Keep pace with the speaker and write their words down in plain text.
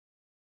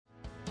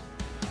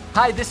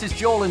Hi, this is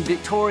Joel and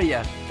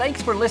Victoria.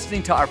 Thanks for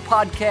listening to our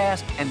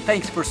podcast, and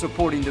thanks for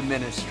supporting the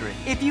ministry.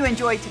 If you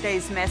enjoyed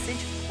today's message,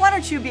 why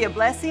don't you be a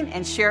blessing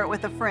and share it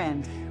with a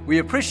friend? We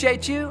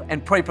appreciate you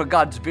and pray for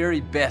God's very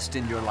best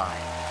in your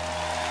life.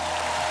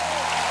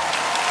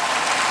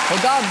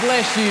 Well, God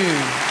bless you.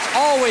 It's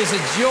always a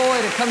joy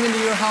to come into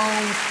your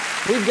home.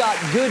 We've got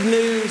good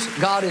news.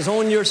 God is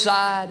on your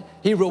side.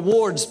 He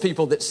rewards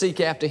people that seek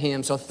after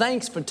Him. So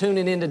thanks for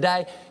tuning in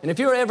today. And if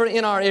you're ever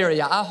in our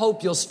area, I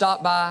hope you'll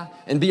stop by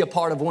and be a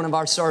part of one of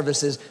our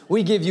services.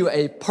 We give you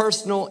a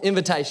personal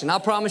invitation. I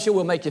promise you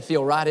we'll make you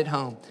feel right at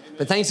home.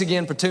 But thanks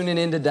again for tuning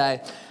in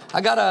today.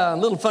 I got a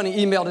little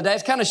funny email today.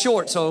 It's kind of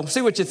short, so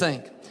see what you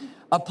think.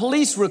 A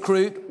police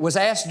recruit was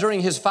asked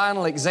during his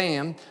final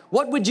exam,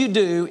 what would you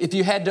do if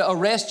you had to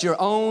arrest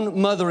your own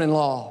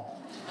mother-in-law?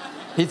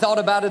 He thought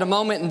about it a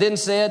moment and then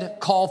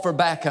said, call for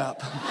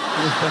backup.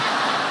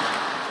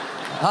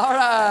 All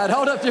right,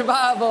 hold up your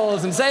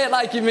Bibles and say it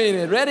like you mean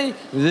it. Ready?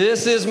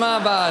 This is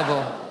my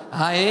Bible.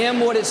 I am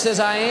what it says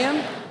I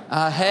am.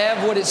 I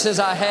have what it says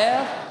I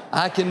have.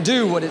 I can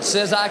do what it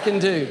says I can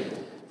do.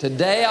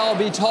 Today I'll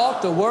be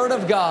taught the Word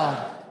of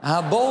God.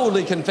 I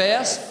boldly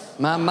confess,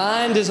 my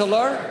mind is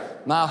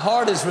alert, my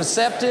heart is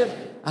receptive,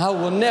 I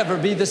will never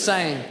be the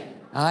same.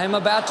 I am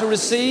about to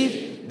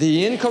receive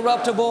the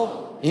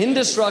incorruptible,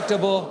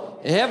 indestructible,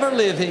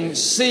 ever-living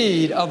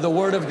seed of the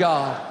Word of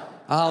God.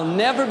 I'll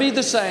never be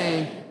the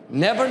same.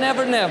 Never,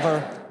 never,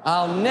 never.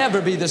 I'll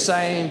never be the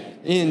same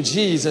in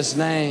Jesus'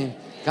 name.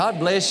 God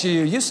bless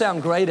you. You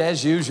sound great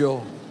as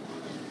usual.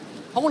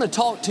 I want to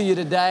talk to you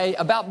today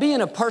about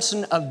being a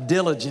person of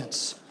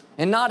diligence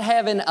and not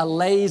having a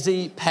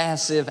lazy,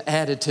 passive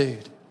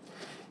attitude.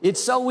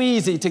 It's so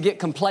easy to get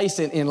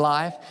complacent in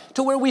life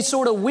to where we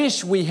sort of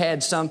wish we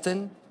had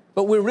something,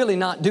 but we're really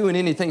not doing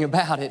anything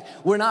about it.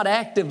 We're not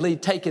actively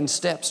taking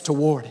steps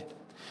toward it.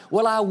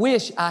 Well, I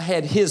wish I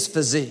had his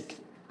physique.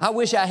 I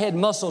wish I had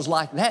muscles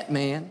like that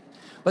man.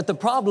 But the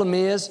problem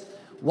is,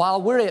 while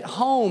we're at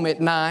home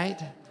at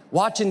night,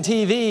 watching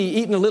TV,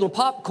 eating a little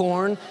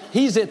popcorn,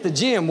 he's at the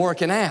gym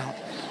working out.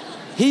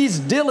 He's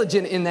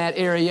diligent in that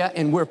area,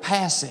 and we're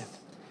passive.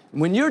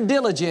 When you're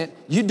diligent,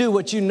 you do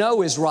what you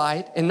know is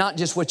right and not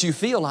just what you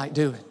feel like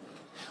doing.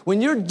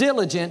 When you're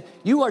diligent,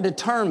 you are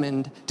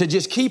determined to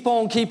just keep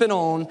on keeping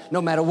on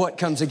no matter what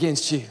comes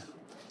against you.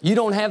 You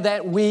don't have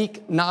that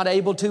weak, not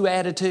able to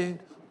attitude.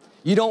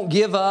 You don't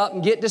give up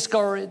and get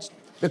discouraged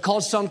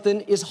because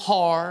something is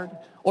hard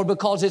or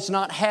because it's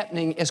not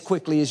happening as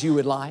quickly as you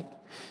would like.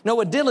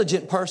 No, a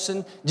diligent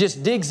person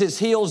just digs his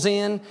heels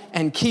in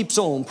and keeps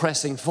on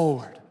pressing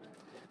forward.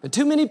 But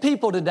too many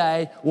people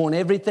today want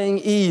everything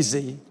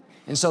easy,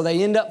 and so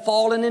they end up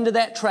falling into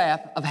that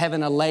trap of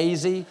having a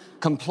lazy,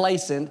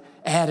 complacent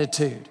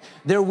attitude.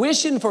 They're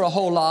wishing for a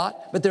whole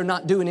lot, but they're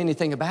not doing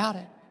anything about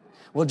it.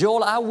 Well,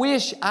 Joel, I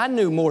wish I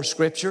knew more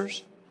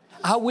scriptures.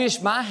 I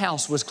wish my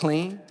house was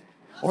clean.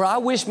 Or I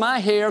wish my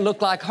hair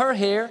looked like her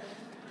hair.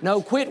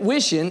 No, quit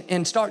wishing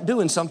and start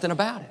doing something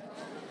about it.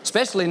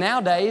 Especially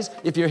nowadays,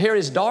 if your hair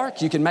is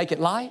dark, you can make it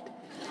light.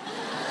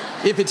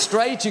 If it's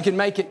straight, you can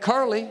make it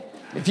curly.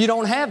 If you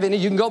don't have any,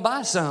 you can go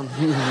buy some.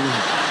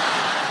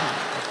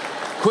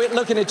 Quit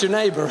looking at your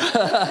neighbor.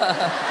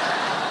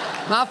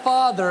 My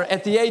father,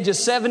 at the age of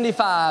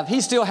 75, he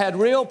still had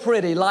real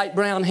pretty light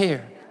brown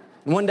hair.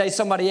 And one day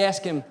somebody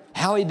asked him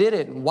how he did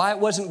it and why it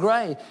wasn't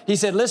gray. He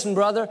said, listen,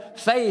 brother,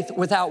 faith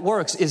without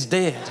works is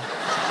dead.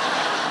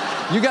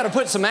 You got to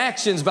put some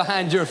actions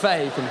behind your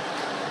faith. And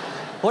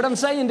what I'm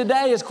saying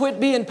today is quit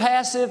being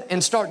passive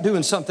and start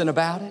doing something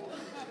about it.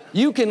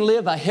 You can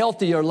live a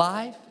healthier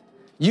life.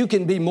 You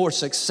can be more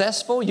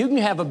successful. You can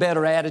have a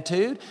better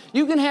attitude.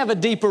 You can have a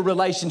deeper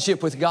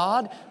relationship with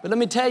God. But let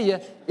me tell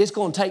you, it's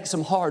going to take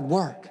some hard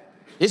work.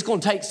 It's going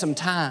to take some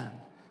time,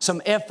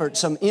 some effort,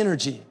 some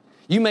energy.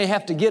 You may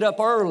have to get up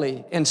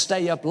early and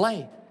stay up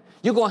late.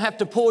 You're going to have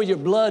to pour your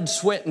blood,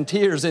 sweat, and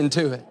tears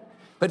into it.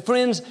 But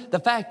friends, the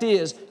fact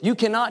is, you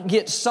cannot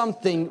get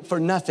something for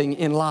nothing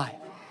in life.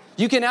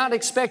 You cannot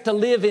expect to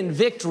live in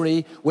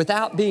victory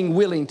without being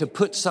willing to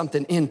put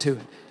something into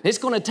it. It's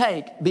going to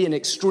take being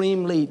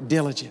extremely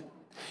diligent.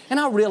 And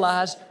I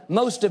realize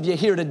most of you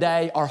here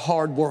today are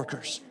hard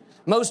workers.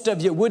 Most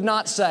of you would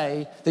not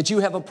say that you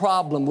have a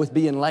problem with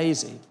being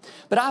lazy.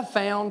 But I've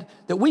found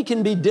that we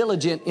can be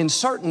diligent in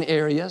certain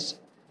areas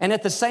and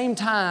at the same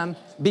time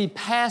be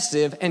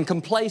passive and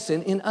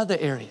complacent in other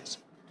areas.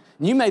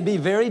 You may be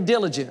very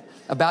diligent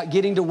about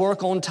getting to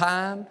work on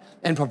time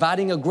and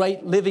providing a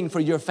great living for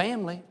your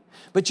family,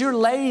 but you're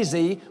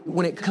lazy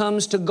when it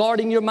comes to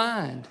guarding your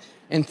mind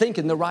and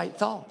thinking the right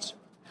thoughts.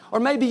 Or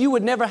maybe you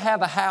would never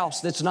have a house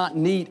that's not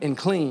neat and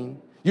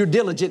clean. You're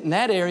diligent in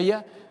that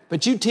area,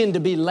 but you tend to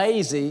be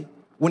lazy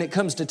when it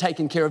comes to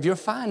taking care of your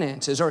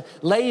finances, or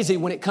lazy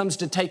when it comes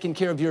to taking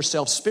care of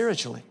yourself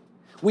spiritually.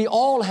 We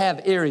all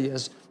have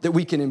areas that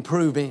we can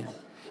improve in.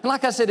 And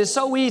like I said, it's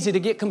so easy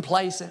to get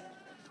complacent.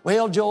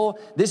 Well, Joel,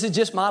 this is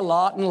just my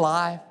lot in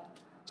life.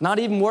 It's not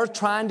even worth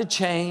trying to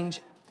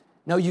change.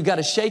 No, you got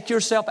to shake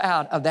yourself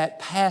out of that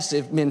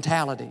passive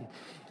mentality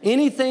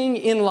Anything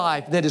in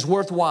life that is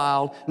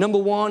worthwhile, number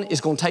one,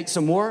 is going to take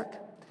some work.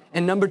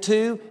 And number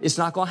two, it's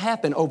not going to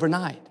happen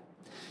overnight.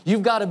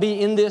 You've got to be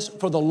in this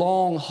for the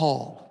long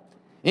haul.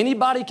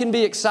 Anybody can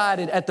be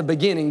excited at the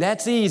beginning.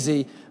 That's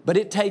easy, but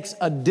it takes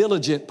a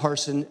diligent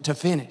person to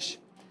finish.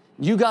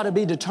 You got to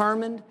be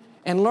determined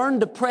and learn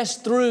to press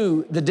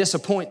through the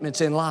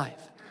disappointments in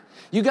life.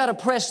 You got to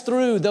press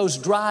through those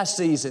dry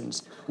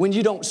seasons when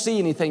you don't see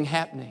anything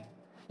happening.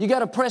 You got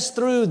to press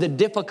through the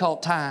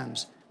difficult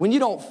times when you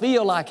don't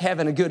feel like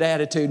having a good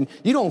attitude and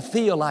you don't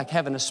feel like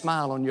having a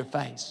smile on your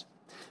face.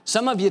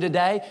 Some of you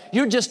today,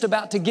 you're just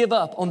about to give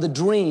up on the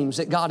dreams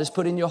that God has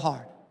put in your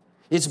heart.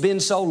 It's been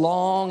so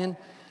long and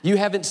you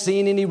haven't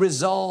seen any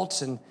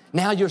results, and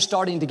now you're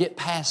starting to get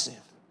passive.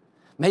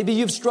 Maybe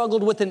you've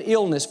struggled with an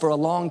illness for a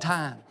long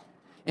time.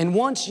 And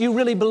once you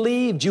really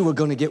believed you were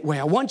going to get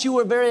well, once you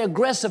were very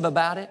aggressive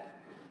about it,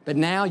 but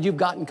now you've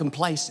gotten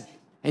complacent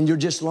and you're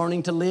just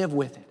learning to live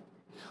with it.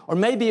 Or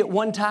maybe at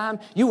one time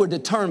you were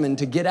determined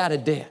to get out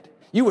of debt.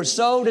 You were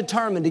so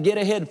determined to get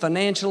ahead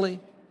financially,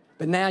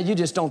 but now you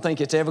just don't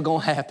think it's ever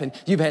going to happen.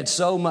 You've had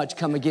so much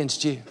come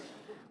against you.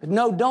 But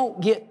no,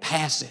 don't get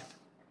passive.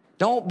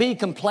 Don't be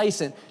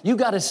complacent. You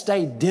got to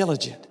stay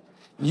diligent.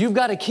 You've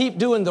got to keep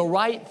doing the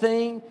right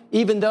thing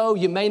even though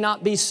you may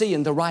not be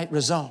seeing the right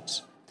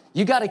results.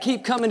 You got to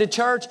keep coming to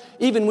church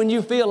even when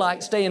you feel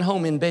like staying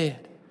home in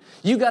bed.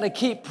 You got to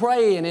keep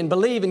praying and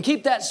believing.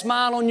 Keep that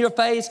smile on your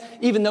face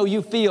even though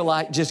you feel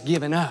like just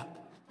giving up.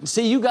 And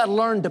see, you got to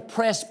learn to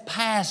press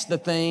past the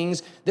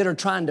things that are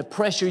trying to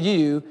pressure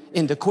you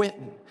into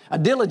quitting. A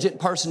diligent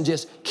person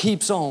just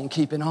keeps on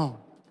keeping on.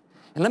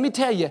 And let me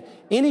tell you,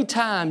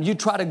 anytime you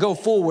try to go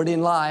forward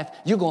in life,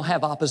 you're going to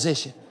have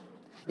opposition.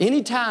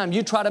 Anytime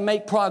you try to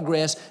make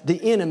progress,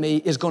 the enemy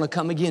is going to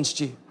come against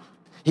you.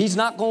 He's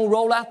not going to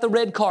roll out the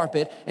red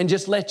carpet and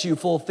just let you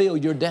fulfill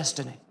your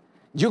destiny.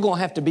 You're going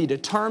to have to be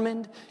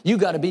determined. You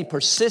got to be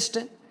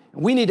persistent.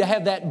 We need to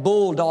have that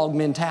bulldog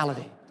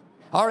mentality.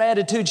 Our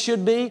attitude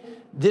should be,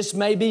 this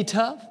may be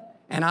tough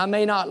and I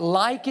may not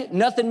like it.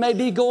 Nothing may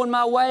be going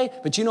my way,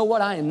 but you know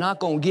what? I am not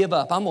going to give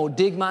up. I'm going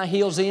to dig my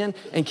heels in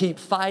and keep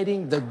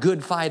fighting the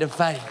good fight of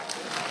faith.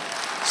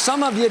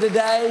 Some of you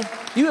today,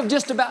 you have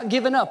just about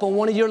given up on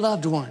one of your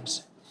loved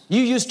ones.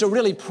 You used to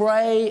really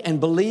pray and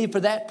believe for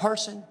that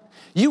person.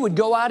 You would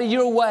go out of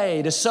your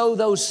way to sow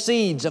those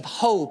seeds of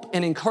hope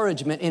and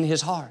encouragement in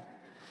his heart.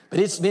 But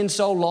it's been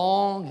so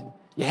long and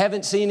you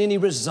haven't seen any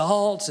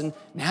results and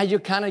now you're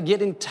kind of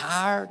getting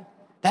tired.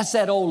 That's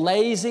that old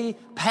lazy,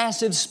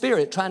 passive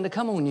spirit trying to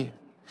come on you.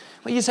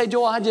 Well, you say,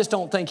 Joel, I just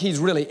don't think he's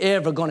really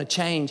ever going to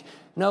change.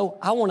 No,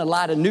 I want to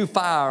light a new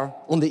fire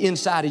on the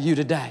inside of you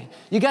today.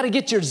 You got to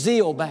get your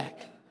zeal back.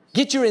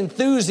 Get your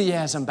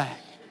enthusiasm back.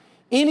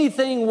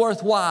 Anything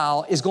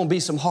worthwhile is going to be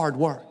some hard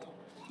work.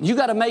 You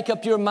got to make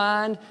up your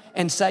mind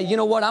and say, you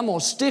know what, I'm going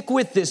to stick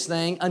with this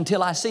thing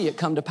until I see it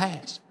come to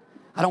pass.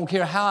 I don't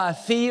care how I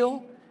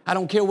feel. I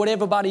don't care what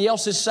everybody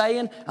else is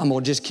saying. I'm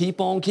going to just keep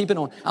on keeping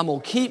on. I'm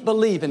going to keep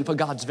believing for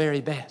God's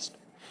very best.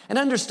 And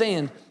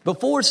understand,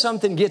 before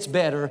something gets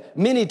better,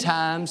 many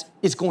times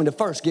it's going to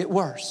first get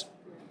worse.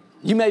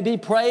 You may be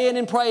praying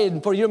and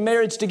praying for your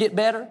marriage to get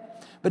better,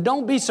 but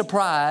don't be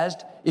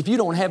surprised if you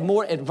don't have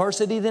more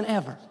adversity than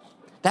ever.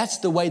 That's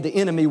the way the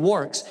enemy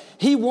works.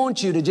 He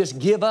wants you to just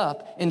give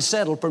up and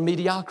settle for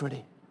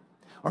mediocrity.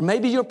 Or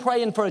maybe you're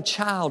praying for a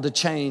child to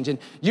change and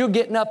you're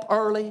getting up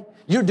early.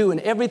 You're doing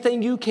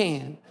everything you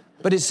can.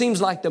 But it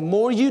seems like the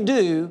more you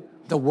do,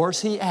 the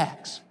worse he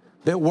acts,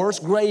 the worse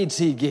grades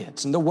he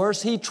gets, and the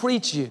worse he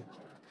treats you.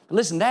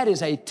 Listen, that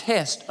is a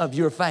test of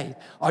your faith.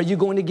 Are you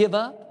going to give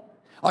up?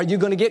 Are you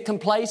going to get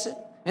complacent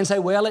and say,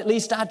 well, at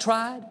least I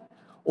tried?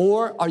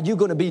 Or are you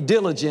going to be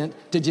diligent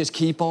to just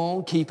keep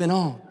on keeping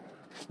on?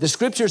 The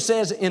scripture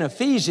says in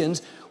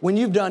Ephesians, when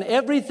you've done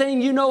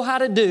everything you know how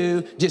to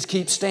do, just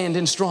keep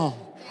standing strong.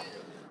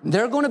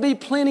 There are going to be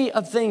plenty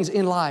of things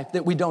in life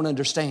that we don't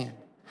understand.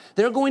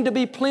 There are going to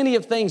be plenty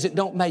of things that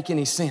don't make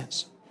any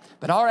sense.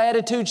 But our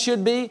attitude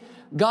should be,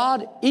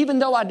 God, even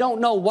though I don't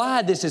know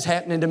why this is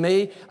happening to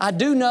me, I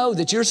do know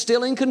that you're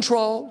still in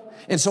control.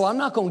 And so I'm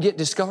not going to get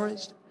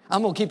discouraged.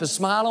 I'm going to keep a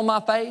smile on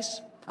my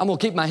face. I'm going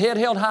to keep my head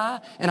held high,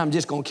 and I'm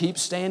just going to keep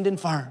standing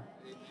firm.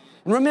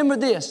 And remember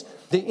this,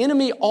 the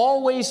enemy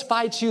always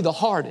fights you the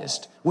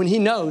hardest when he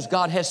knows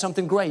God has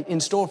something great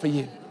in store for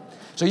you.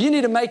 So you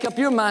need to make up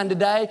your mind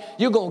today,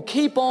 you're going to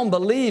keep on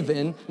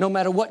believing no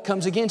matter what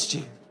comes against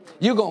you.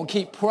 You're going to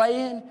keep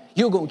praying.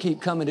 You're going to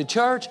keep coming to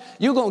church.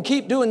 You're going to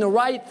keep doing the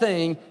right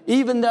thing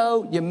even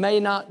though you may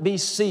not be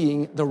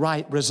seeing the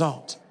right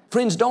results.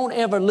 Friends, don't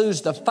ever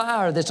lose the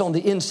fire that's on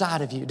the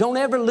inside of you. Don't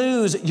ever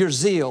lose your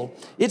zeal.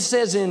 It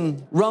says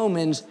in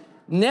Romans,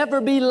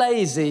 never be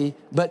lazy,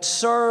 but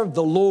serve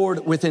the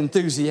Lord with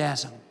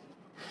enthusiasm.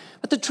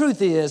 But the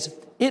truth is,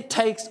 it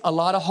takes a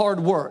lot of hard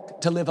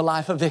work to live a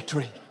life of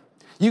victory.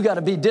 You got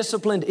to be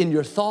disciplined in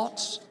your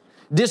thoughts,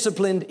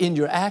 disciplined in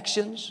your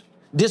actions,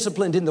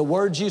 disciplined in the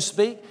words you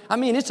speak. I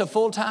mean, it's a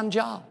full-time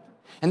job.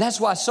 And that's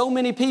why so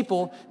many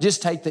people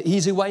just take the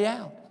easy way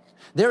out.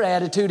 Their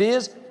attitude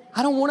is,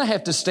 I don't want to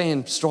have to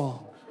stand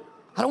strong.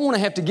 I don't want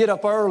to have to get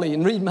up early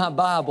and read my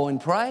Bible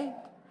and pray.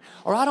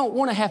 Or I don't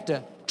want to have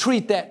to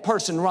treat that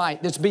person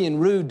right that's being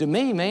rude to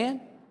me,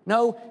 man.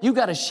 No, you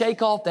got to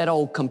shake off that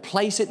old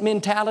complacent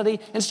mentality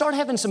and start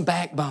having some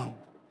backbone.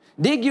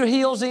 Dig your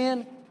heels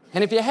in,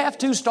 and if you have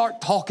to,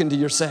 start talking to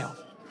yourself.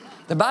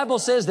 The Bible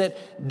says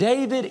that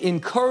David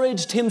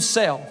encouraged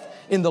himself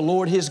in the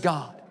Lord his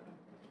God.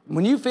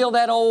 When you feel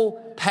that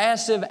old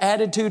passive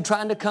attitude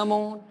trying to come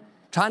on,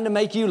 trying to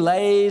make you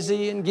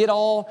lazy and get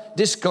all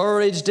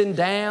discouraged and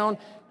down,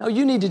 no,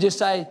 you need to just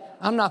say,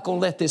 I'm not going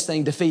to let this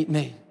thing defeat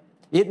me.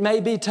 It may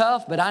be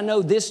tough, but I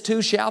know this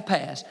too shall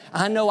pass.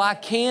 I know I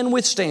can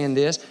withstand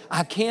this.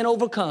 I can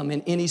overcome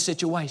in any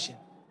situation.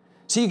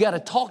 So you got to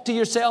talk to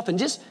yourself and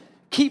just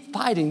keep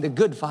fighting the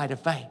good fight of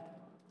faith.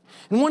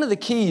 And one of the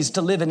keys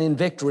to living in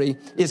victory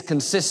is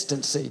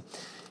consistency.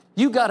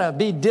 You got to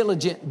be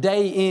diligent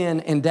day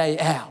in and day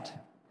out.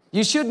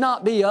 You should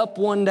not be up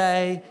one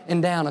day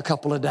and down a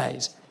couple of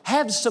days.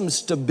 Have some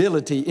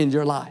stability in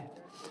your life.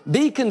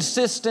 Be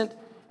consistent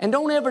and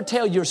don't ever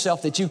tell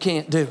yourself that you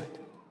can't do it.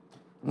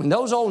 When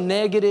those old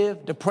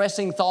negative,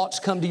 depressing thoughts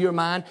come to your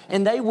mind,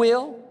 and they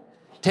will,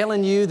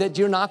 telling you that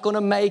you're not going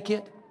to make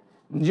it,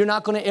 you're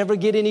not going to ever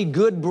get any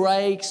good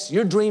breaks,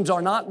 your dreams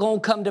are not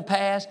going to come to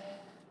pass.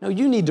 No,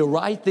 you need to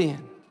right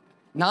then,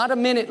 not a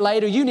minute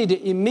later, you need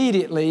to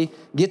immediately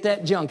get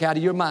that junk out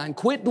of your mind.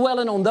 Quit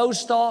dwelling on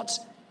those thoughts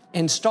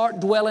and start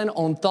dwelling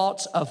on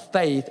thoughts of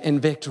faith and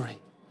victory.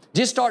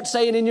 Just start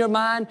saying in your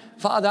mind,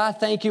 Father, I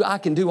thank you, I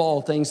can do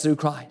all things through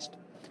Christ.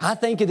 I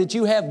thank you that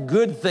you have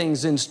good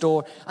things in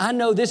store. I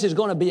know this is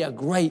going to be a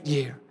great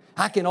year.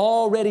 I can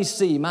already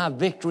see my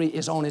victory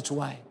is on its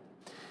way.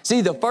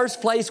 See, the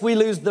first place we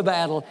lose the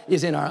battle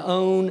is in our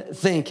own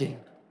thinking.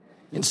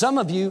 And some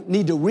of you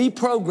need to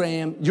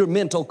reprogram your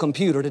mental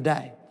computer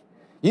today.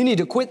 You need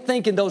to quit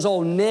thinking those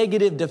old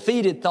negative,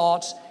 defeated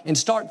thoughts and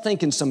start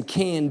thinking some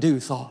can-do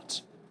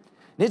thoughts.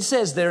 And it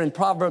says there in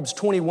Proverbs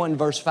 21,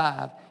 verse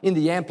 5, in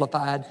the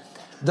Amplified,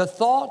 the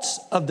thoughts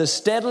of the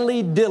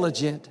steadily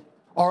diligent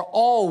are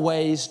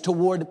always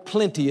toward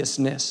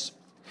plenteousness.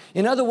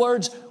 In other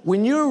words,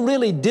 when you're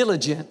really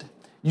diligent,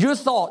 your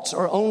thoughts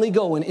are only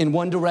going in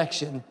one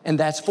direction, and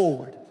that's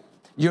forward.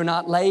 You're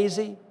not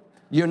lazy.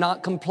 You're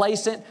not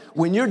complacent.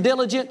 When you're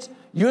diligent,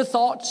 your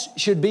thoughts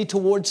should be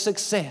toward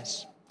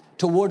success,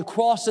 toward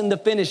crossing the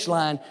finish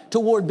line,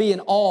 toward being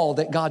all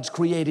that God's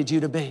created you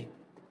to be.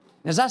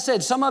 As I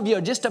said, some of you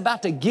are just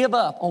about to give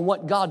up on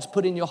what God's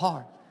put in your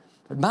heart.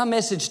 But my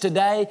message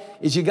today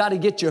is you got to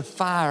get your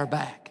fire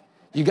back.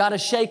 You got to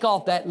shake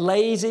off that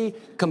lazy,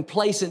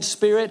 complacent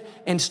spirit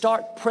and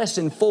start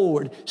pressing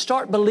forward.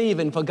 Start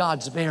believing for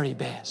God's very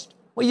best.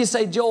 Well, you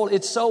say, Joel,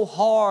 it's so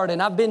hard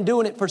and I've been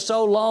doing it for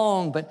so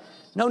long. But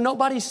no,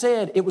 nobody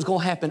said it was going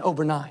to happen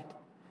overnight.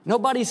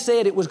 Nobody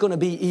said it was going to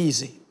be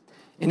easy.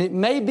 And it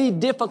may be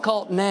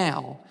difficult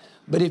now,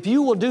 but if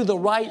you will do the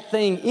right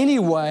thing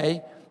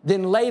anyway,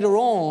 then later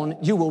on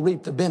you will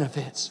reap the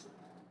benefits.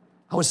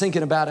 I was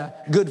thinking about a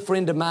good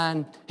friend of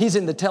mine. He's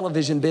in the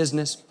television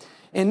business.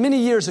 And many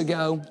years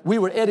ago, we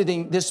were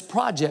editing this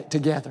project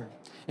together.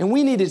 And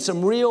we needed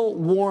some real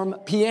warm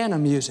piano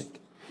music.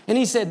 And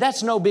he said,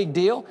 that's no big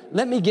deal.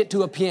 Let me get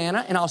to a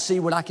piano and I'll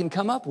see what I can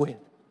come up with.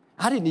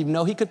 I didn't even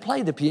know he could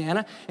play the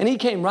piano. And he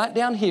came right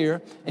down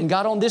here and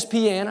got on this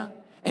piano.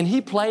 And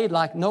he played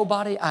like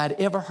nobody I'd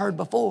ever heard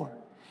before.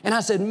 And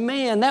I said,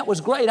 man, that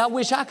was great. I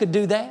wish I could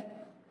do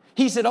that.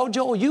 He said, oh,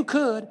 Joel, you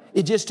could.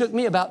 It just took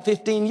me about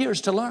 15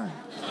 years to learn.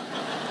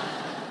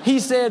 He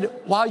said,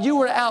 while you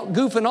were out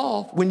goofing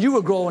off when you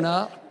were growing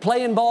up,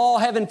 playing ball,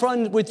 having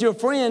fun with your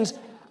friends,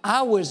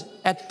 I was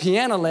at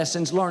piano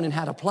lessons learning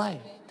how to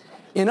play.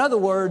 In other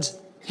words,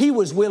 he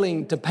was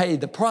willing to pay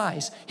the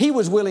price. He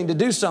was willing to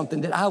do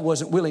something that I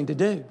wasn't willing to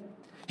do.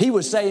 He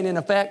was saying, in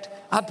effect,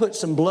 I put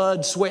some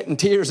blood, sweat, and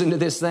tears into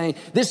this thing.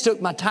 This took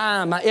my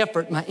time, my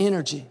effort, my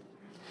energy.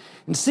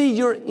 And see,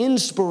 your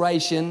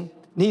inspiration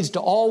needs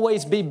to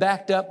always be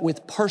backed up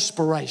with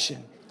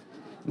perspiration.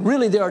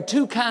 Really, there are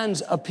two kinds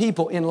of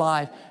people in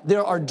life.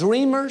 There are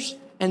dreamers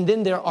and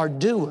then there are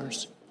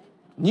doers.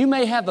 You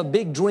may have a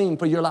big dream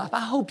for your life.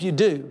 I hope you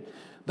do.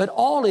 But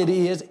all it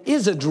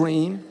is a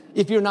dream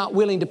if you're not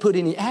willing to put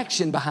any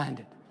action behind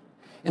it.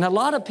 And a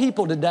lot of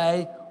people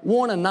today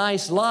want a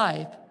nice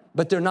life,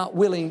 but they're not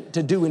willing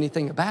to do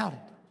anything about it.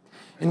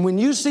 And when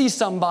you see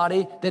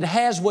somebody that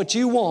has what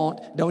you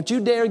want, don't you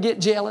dare get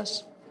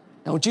jealous.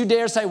 Don't you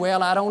dare say,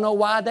 well, I don't know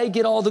why they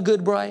get all the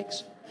good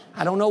breaks.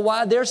 I don't know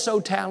why they're so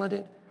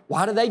talented.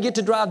 Why do they get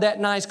to drive that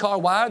nice car?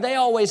 Why are they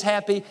always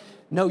happy?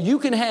 No, you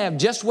can have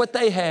just what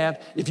they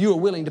have if you are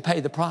willing to pay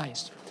the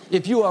price,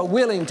 if you are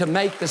willing to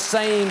make the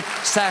same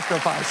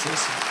sacrifices.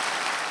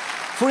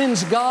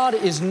 Friends, God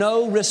is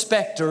no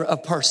respecter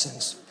of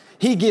persons.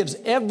 He gives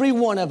every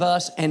one of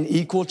us an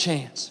equal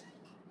chance.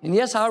 And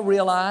yes, I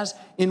realize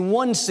in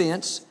one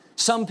sense,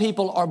 some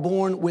people are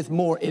born with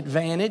more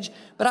advantage,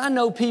 but I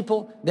know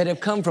people that have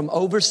come from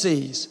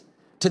overseas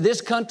to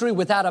this country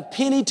without a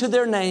penny to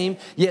their name,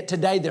 yet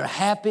today they're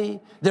happy,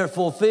 they're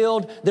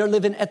fulfilled, they're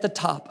living at the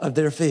top of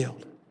their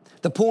field.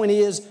 The point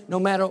is, no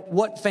matter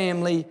what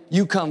family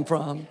you come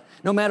from,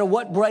 no matter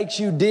what breaks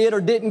you did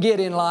or didn't get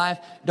in life,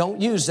 don't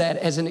use that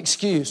as an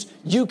excuse.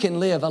 You can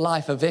live a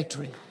life of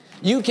victory.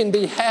 You can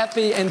be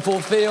happy and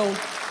fulfilled.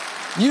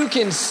 You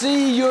can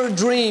see your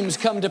dreams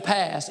come to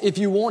pass if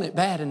you want it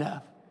bad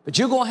enough. But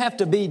you're going to have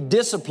to be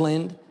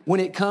disciplined when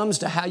it comes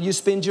to how you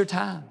spend your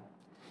time.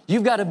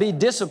 You've got to be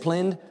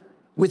disciplined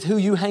with who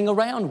you hang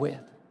around with.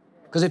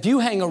 Because if you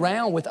hang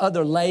around with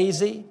other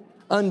lazy,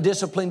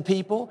 undisciplined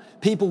people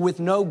with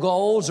no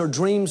goals or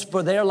dreams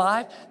for their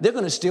life, they're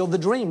going to steal the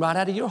dream right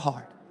out of your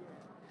heart.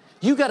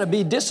 You got to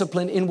be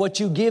disciplined in what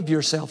you give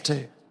yourself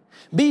to.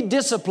 Be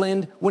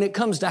disciplined when it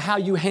comes to how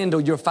you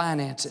handle your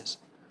finances.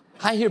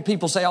 I hear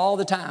people say all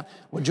the time,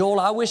 well, Joel,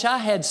 I wish I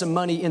had some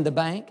money in the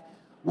bank.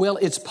 Well,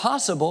 it's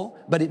possible,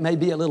 but it may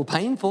be a little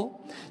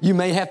painful. You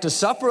may have to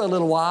suffer a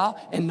little while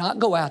and not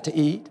go out to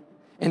eat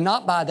and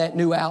not buy that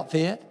new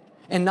outfit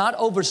and not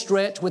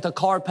overstretch with a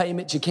car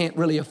payment you can't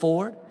really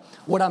afford.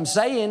 What I'm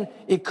saying,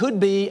 it could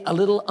be a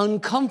little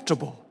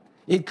uncomfortable.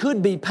 It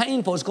could be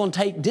painful. It's going to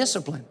take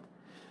discipline.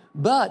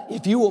 But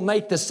if you will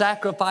make the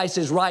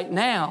sacrifices right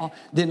now,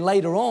 then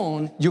later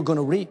on, you're going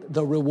to reap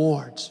the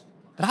rewards.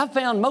 But I've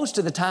found most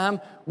of the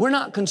time, we're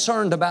not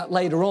concerned about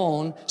later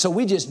on, so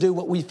we just do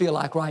what we feel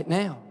like right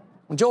now.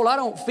 Well, Joel, I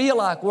don't feel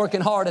like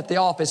working hard at the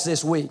office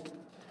this week.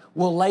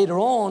 Well, later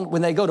on,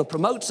 when they go to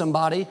promote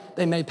somebody,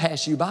 they may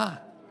pass you by.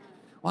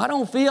 Well, I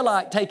don't feel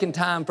like taking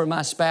time for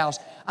my spouse.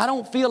 I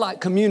don't feel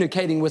like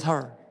communicating with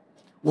her.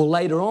 Well,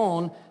 later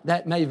on,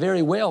 that may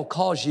very well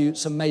cause you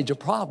some major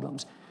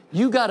problems.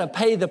 You got to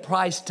pay the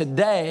price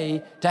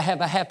today to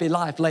have a happy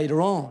life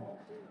later on.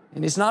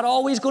 And it's not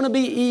always going to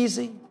be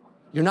easy.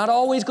 You're not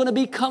always going to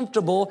be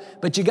comfortable,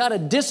 but you got to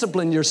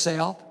discipline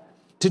yourself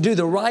to do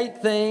the right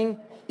thing,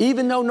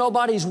 even though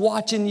nobody's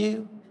watching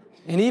you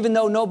and even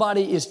though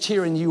nobody is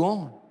cheering you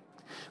on.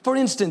 For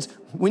instance,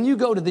 when you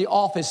go to the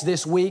office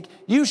this week,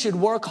 you should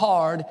work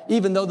hard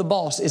even though the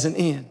boss isn't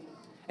in.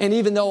 And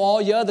even though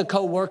all your other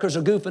coworkers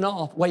are goofing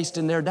off,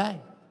 wasting their day.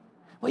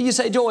 Well, you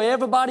say, Joy,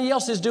 everybody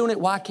else is doing it.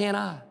 Why can't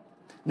I?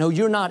 No,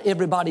 you're not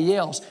everybody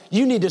else.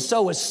 You need to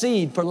sow a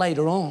seed for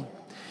later on.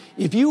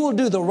 If you will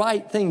do the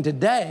right thing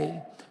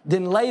today,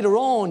 then later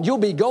on you'll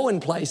be going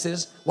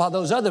places while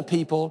those other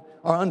people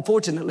are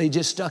unfortunately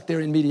just stuck there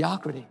in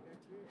mediocrity.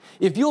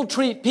 If you'll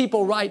treat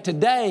people right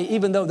today,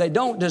 even though they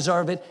don't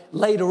deserve it,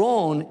 later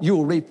on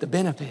you'll reap the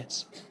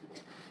benefits.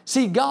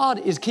 See, God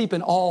is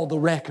keeping all the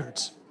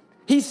records.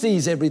 He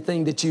sees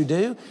everything that you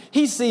do.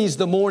 He sees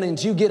the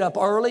mornings you get up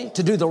early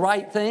to do the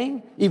right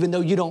thing, even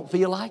though you don't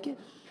feel like it.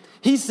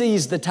 He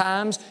sees the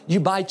times you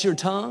bite your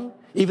tongue,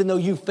 even though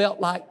you felt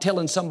like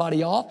telling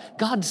somebody off.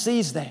 God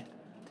sees that.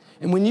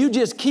 And when you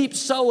just keep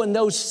sowing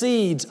those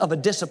seeds of a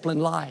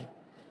disciplined life,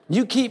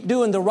 you keep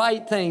doing the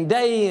right thing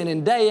day in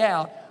and day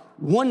out,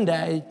 one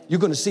day you're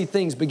going to see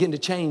things begin to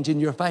change in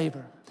your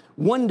favor.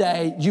 One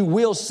day you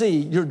will see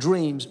your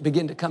dreams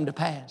begin to come to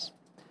pass.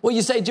 Well,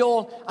 you say,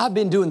 Joel, I've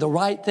been doing the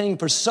right thing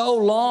for so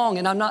long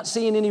and I'm not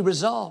seeing any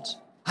results.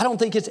 I don't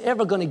think it's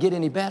ever going to get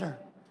any better.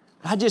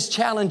 I just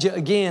challenge you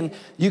again,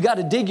 you got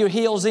to dig your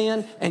heels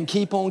in and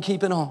keep on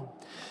keeping on.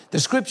 The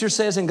scripture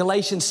says in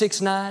Galatians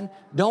 6:9,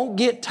 don't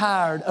get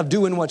tired of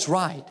doing what's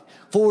right,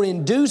 for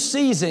in due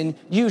season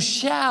you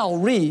shall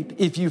reap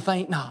if you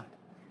faint not.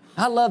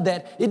 I love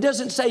that. It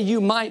doesn't say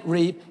you might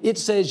reap, it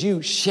says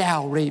you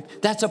shall reap.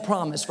 That's a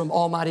promise from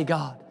Almighty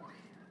God.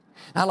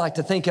 I like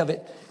to think of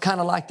it kind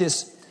of like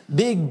this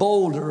big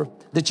boulder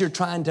that you're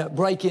trying to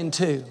break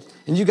into.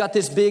 And you got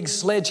this big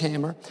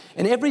sledgehammer,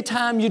 and every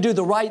time you do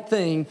the right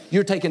thing,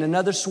 you're taking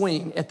another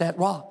swing at that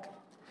rock.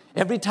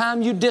 Every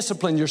time you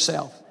discipline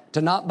yourself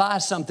to not buy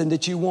something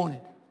that you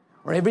wanted,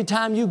 or every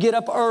time you get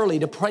up early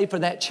to pray for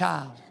that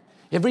child,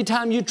 every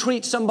time you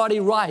treat somebody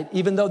right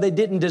even though they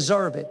didn't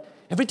deserve it,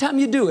 every time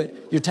you do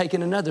it, you're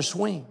taking another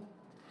swing.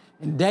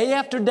 And day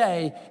after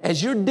day,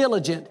 as you're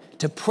diligent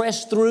to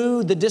press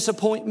through the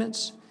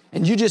disappointments,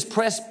 and you just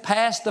press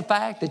past the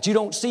fact that you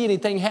don't see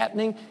anything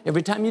happening,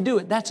 every time you do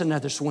it, that's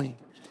another swing.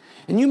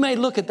 And you may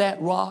look at that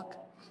rock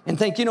and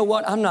think, you know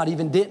what, I'm not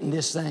even denting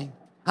this thing.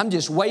 I'm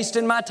just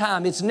wasting my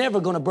time. It's never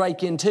going to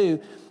break in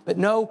two. But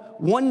no,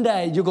 one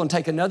day you're going to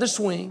take another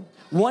swing.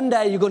 One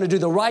day you're going to do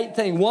the right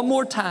thing one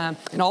more time,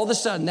 and all of a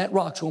sudden that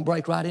rock's going to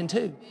break right in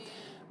two.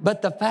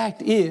 But the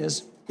fact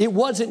is, it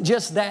wasn't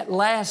just that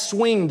last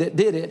swing that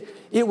did it.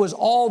 It was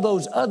all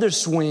those other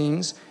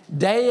swings,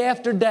 day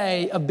after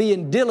day of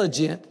being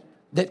diligent,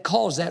 that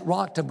caused that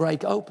rock to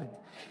break open.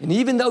 And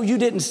even though you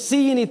didn't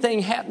see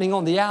anything happening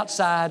on the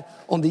outside,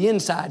 on the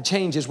inside,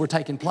 changes were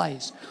taking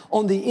place.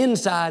 On the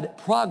inside,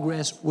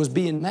 progress was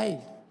being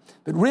made.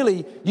 But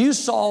really, you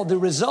saw the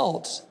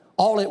results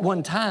all at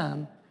one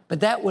time,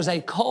 but that was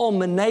a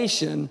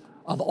culmination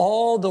of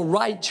all the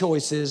right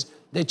choices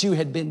that you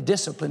had been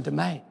disciplined to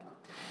make.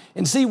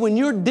 And see, when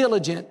you're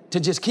diligent to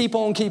just keep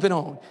on keeping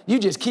on, you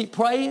just keep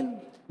praying,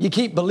 you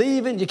keep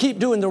believing, you keep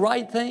doing the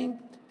right thing,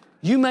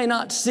 you may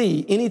not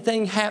see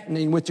anything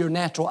happening with your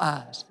natural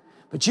eyes,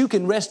 but you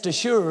can rest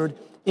assured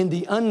in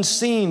the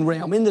unseen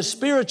realm, in the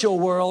spiritual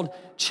world,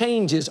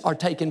 changes are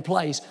taking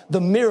place.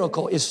 The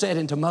miracle is set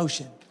into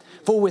motion.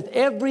 For with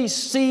every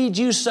seed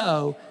you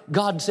sow,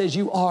 God says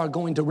you are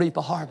going to reap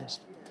a harvest.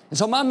 And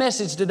so my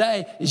message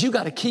today is you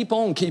got to keep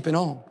on keeping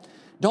on.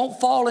 Don't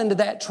fall into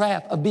that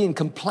trap of being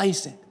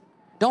complacent.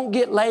 Don't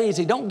get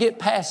lazy. Don't get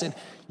passive.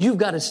 You've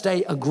got to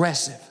stay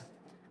aggressive.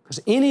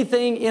 Because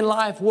anything in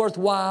life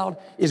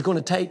worthwhile is going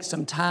to take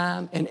some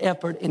time and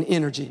effort and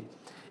energy.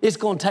 It's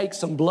going to take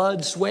some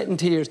blood, sweat, and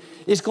tears.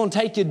 It's going to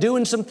take you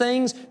doing some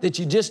things that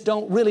you just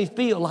don't really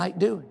feel like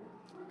doing.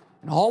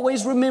 And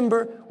always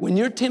remember, when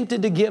you're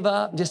tempted to give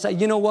up, just say,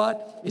 you know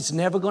what? It's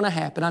never going to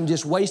happen. I'm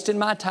just wasting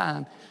my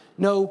time.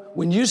 No,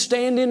 when you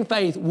stand in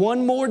faith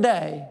one more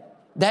day,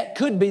 that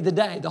could be the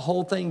day the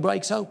whole thing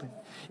breaks open.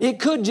 It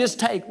could just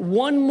take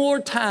one more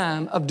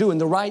time of doing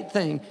the right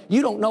thing.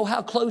 You don't know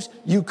how close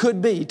you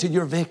could be to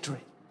your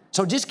victory.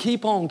 So just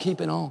keep on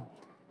keeping on.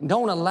 And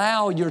don't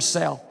allow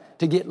yourself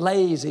to get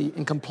lazy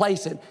and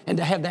complacent and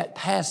to have that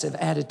passive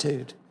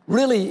attitude.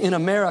 Really, in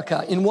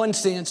America, in one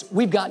sense,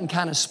 we've gotten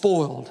kind of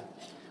spoiled.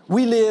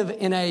 We live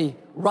in a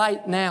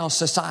right now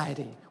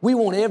society. We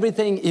want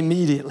everything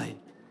immediately.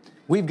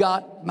 We've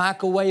got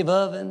microwave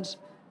ovens,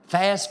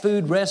 fast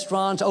food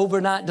restaurants,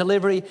 overnight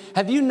delivery.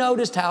 Have you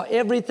noticed how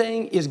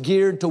everything is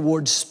geared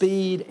towards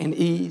speed and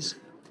ease?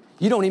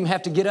 You don't even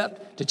have to get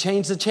up to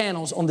change the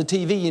channels on the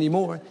TV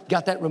anymore. You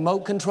got that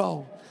remote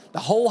control. The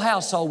whole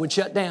household would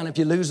shut down if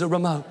you lose the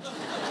remote.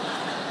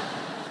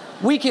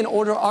 We can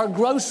order our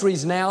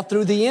groceries now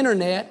through the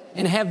internet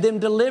and have them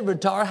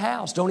delivered to our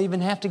house. Don't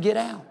even have to get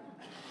out.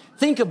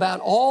 Think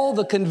about all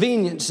the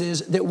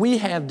conveniences that we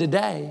have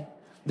today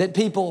that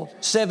people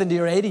 70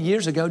 or 80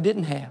 years ago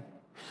didn't have.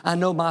 I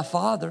know my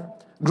father,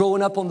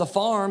 growing up on the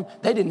farm,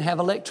 they didn't have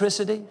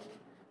electricity.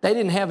 They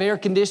didn't have air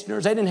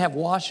conditioners. They didn't have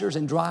washers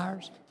and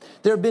dryers.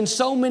 There have been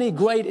so many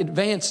great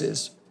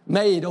advances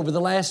made over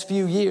the last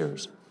few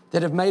years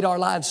that have made our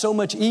lives so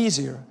much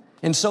easier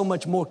and so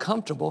much more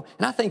comfortable.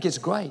 And I think it's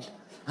great.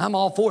 I'm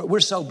all for it. We're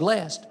so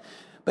blessed.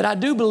 But I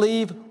do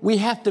believe we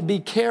have to be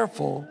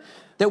careful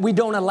that we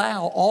don't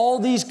allow all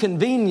these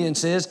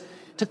conveniences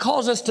to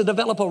cause us to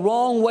develop a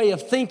wrong way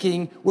of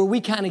thinking where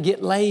we kind of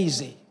get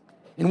lazy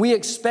and we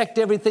expect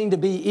everything to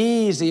be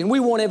easy and we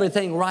want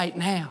everything right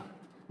now.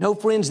 No,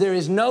 friends, there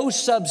is no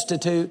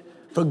substitute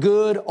for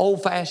good,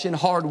 old-fashioned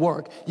hard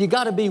work. You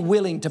got to be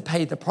willing to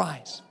pay the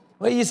price.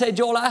 Well, you say,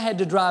 Joel, I had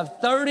to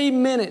drive 30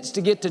 minutes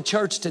to get to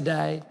church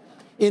today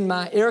in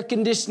my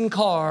air-conditioned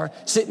car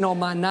sitting on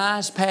my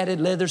nice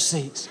padded leather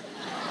seats.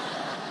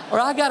 Or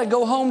I got to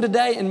go home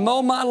today and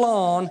mow my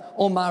lawn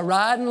on my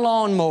riding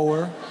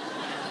lawnmower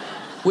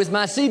with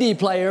my CD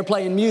player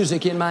playing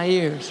music in my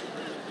ears.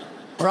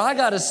 Or I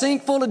got a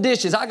sink full of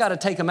dishes. I got to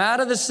take them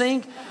out of the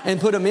sink and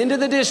put them into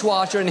the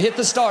dishwasher and hit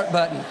the start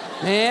button.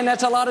 Man,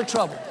 that's a lot of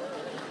trouble.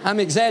 I'm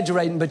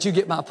exaggerating, but you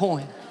get my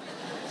point.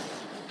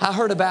 I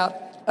heard about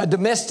a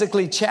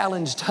domestically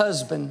challenged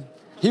husband.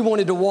 He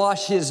wanted to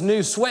wash his new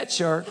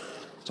sweatshirt.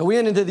 So we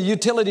went into the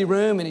utility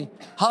room and he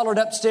hollered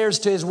upstairs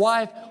to his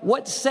wife,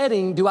 what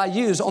setting do I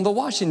use on the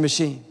washing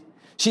machine?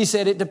 She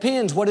said, it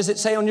depends. What does it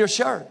say on your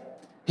shirt?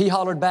 He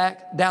hollered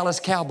back, Dallas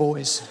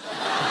Cowboys.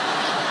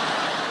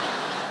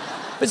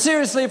 But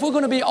seriously, if we're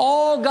going to be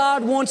all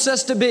God wants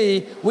us to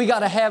be, we got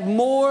to have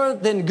more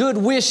than good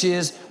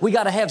wishes. We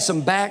got to have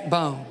some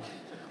backbone.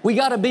 We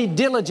got to be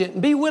diligent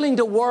and be willing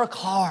to work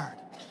hard.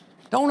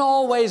 Don't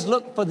always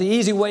look for the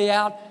easy way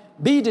out.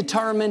 Be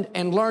determined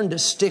and learn to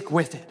stick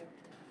with it.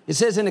 It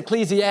says in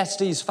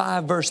Ecclesiastes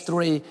 5 verse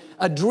 3,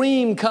 a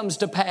dream comes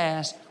to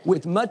pass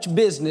with much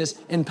business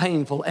and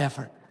painful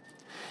effort.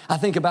 I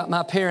think about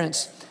my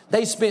parents.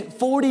 They spent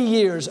 40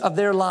 years of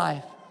their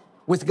life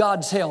with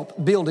God's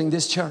help building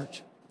this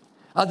church.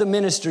 Other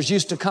ministers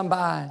used to come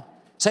by and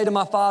say to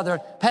my father,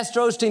 Pastor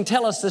Osteen,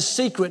 tell us the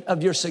secret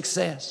of your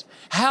success.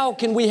 How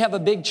can we have a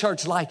big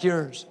church like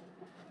yours?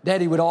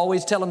 Daddy would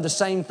always tell him the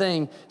same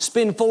thing.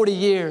 Spend 40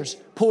 years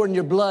pouring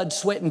your blood,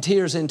 sweat, and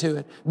tears into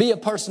it. Be a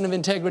person of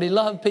integrity.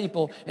 Love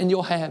people, and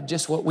you'll have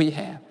just what we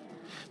have.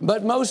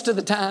 But most of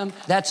the time,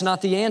 that's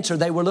not the answer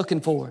they were looking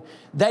for.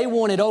 They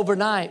wanted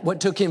overnight what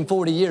took him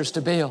 40 years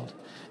to build.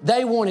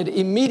 They wanted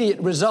immediate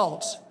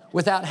results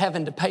without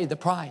having to pay the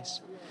price.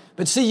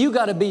 But see, you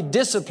got to be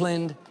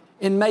disciplined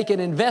and make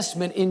an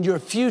investment in your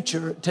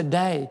future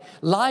today.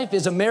 Life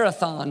is a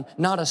marathon,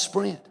 not a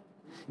sprint.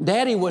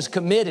 Daddy was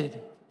committed.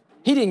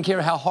 He didn't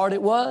care how hard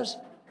it was.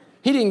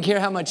 He didn't care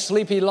how much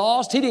sleep he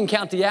lost. He didn't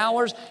count the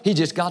hours. He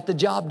just got the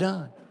job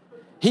done.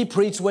 He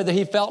preached whether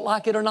he felt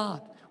like it or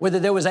not. Whether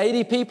there was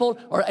 80 people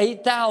or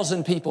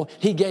 8,000 people,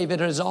 he gave it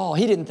his all.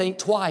 He didn't think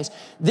twice.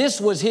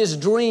 This was his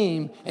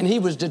dream, and he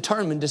was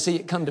determined to see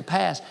it come to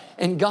pass.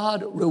 And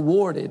God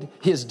rewarded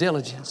his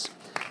diligence.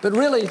 But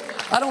really,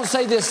 I don't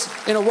say this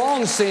in a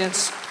wrong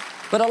sense,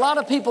 but a lot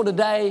of people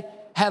today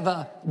have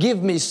a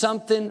give me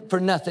something for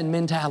nothing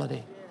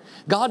mentality.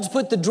 God's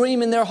put the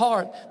dream in their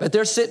heart, but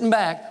they're sitting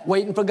back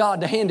waiting for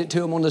God to hand it to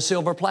them on the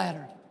silver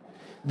platter.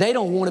 They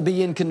don't want to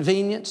be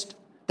inconvenienced.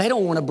 They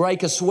don't want to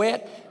break a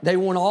sweat. They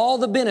want all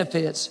the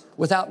benefits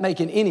without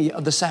making any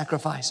of the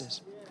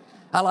sacrifices.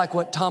 I like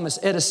what Thomas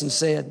Edison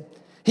said.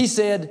 He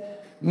said,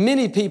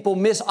 many people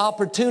miss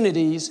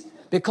opportunities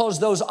because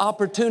those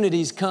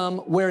opportunities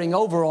come wearing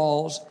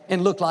overalls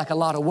and look like a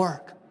lot of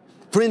work.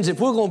 Friends,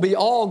 if we're going to be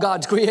all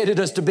God's created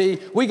us to be,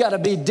 we got to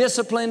be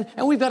disciplined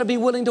and we've got to be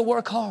willing to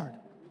work hard.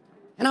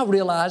 And I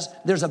realize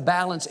there's a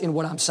balance in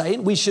what I'm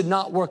saying. We should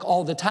not work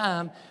all the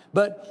time,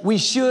 but we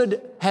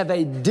should have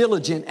a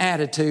diligent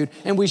attitude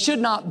and we should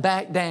not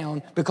back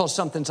down because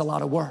something's a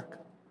lot of work.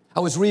 I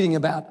was reading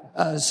about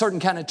a certain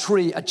kind of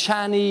tree, a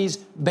Chinese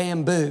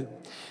bamboo.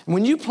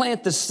 When you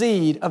plant the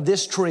seed of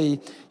this tree,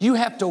 you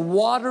have to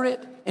water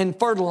it and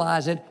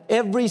fertilize it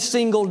every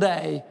single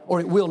day or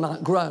it will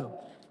not grow.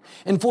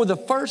 And for the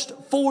first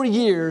 4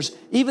 years,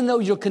 even though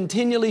you're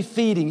continually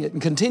feeding it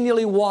and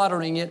continually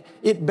watering it,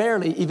 it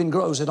barely even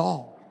grows at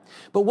all.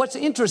 But what's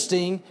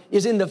interesting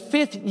is in the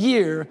 5th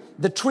year,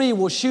 the tree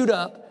will shoot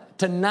up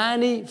to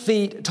 90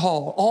 feet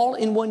tall, all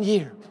in 1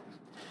 year.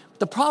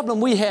 The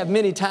problem we have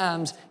many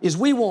times is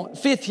we want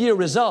 5th year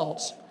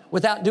results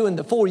without doing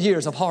the 4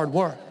 years of hard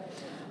work.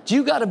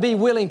 You got to be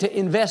willing to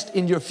invest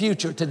in your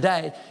future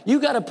today. You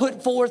got to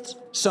put forth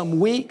some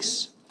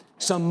weeks,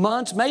 some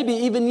months, maybe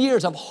even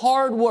years of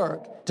hard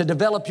work to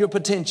develop your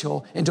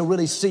potential and to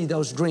really see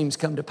those dreams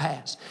come to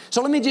pass.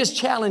 So let me just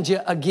challenge you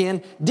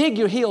again. Dig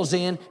your heels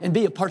in and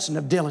be a person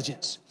of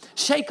diligence.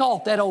 Shake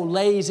off that old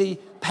lazy,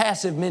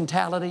 passive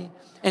mentality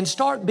and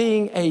start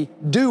being a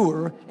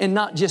doer and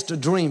not just a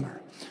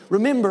dreamer.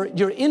 Remember,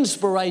 your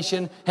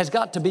inspiration has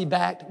got to be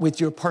backed with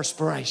your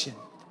perspiration.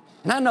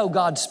 And I know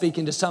God's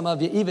speaking to some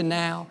of you even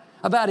now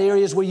about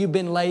areas where you've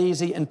been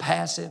lazy and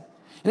passive.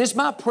 And it's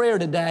my prayer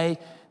today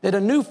that a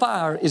new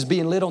fire is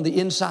being lit on the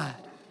inside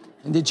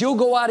and that you'll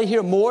go out of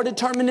here more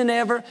determined than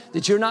ever,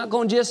 that you're not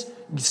going to just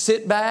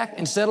sit back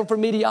and settle for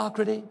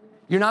mediocrity.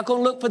 You're not going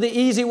to look for the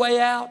easy way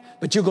out,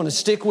 but you're going to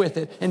stick with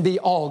it and be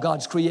all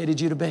God's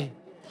created you to be.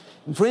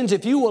 And friends,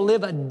 if you will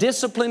live a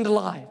disciplined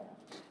life,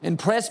 and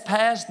press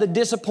past the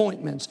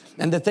disappointments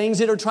and the things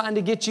that are trying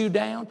to get you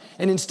down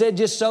and instead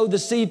just sow the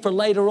seed for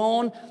later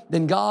on,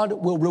 then God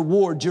will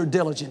reward your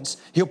diligence.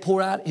 He'll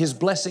pour out His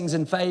blessings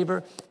and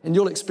favor and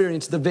you'll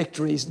experience the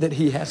victories that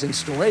He has in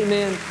store.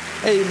 Amen.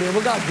 Amen.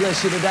 Well, God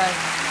bless you today.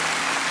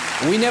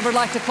 We never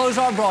like to close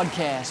our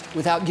broadcast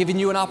without giving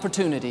you an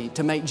opportunity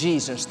to make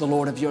Jesus the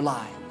Lord of your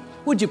life.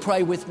 Would you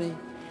pray with me?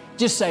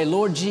 Just say,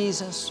 Lord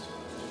Jesus,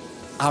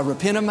 I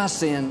repent of my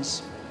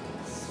sins.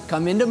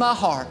 Come into my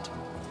heart.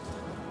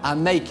 I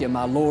make You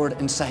my Lord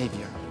and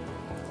Savior.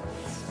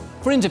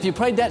 Friends, if you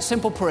prayed that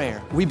simple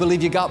prayer, we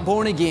believe you got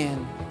born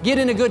again. Get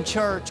in a good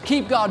church.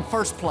 Keep God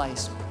first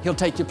place. He'll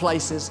take you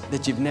places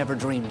that you've never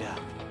dreamed of.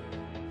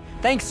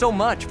 Thanks so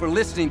much for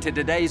listening to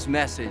today's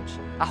message.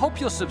 I hope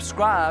you'll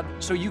subscribe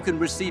so you can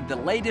receive the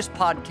latest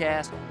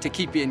podcast to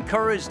keep you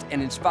encouraged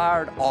and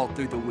inspired all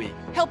through the week.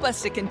 Help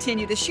us to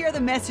continue to share the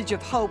message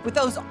of hope with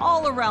those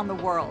all around the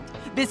world.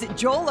 Visit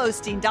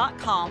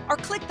joelosteen.com or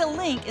click the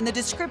link in the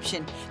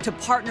description to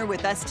partner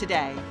with us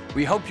today.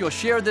 We hope you'll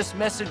share this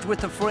message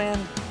with a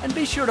friend and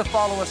be sure to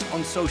follow us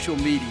on social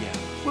media.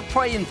 We're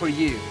praying for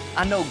you.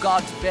 I know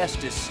God's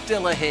best is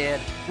still ahead.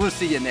 We'll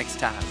see you next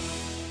time.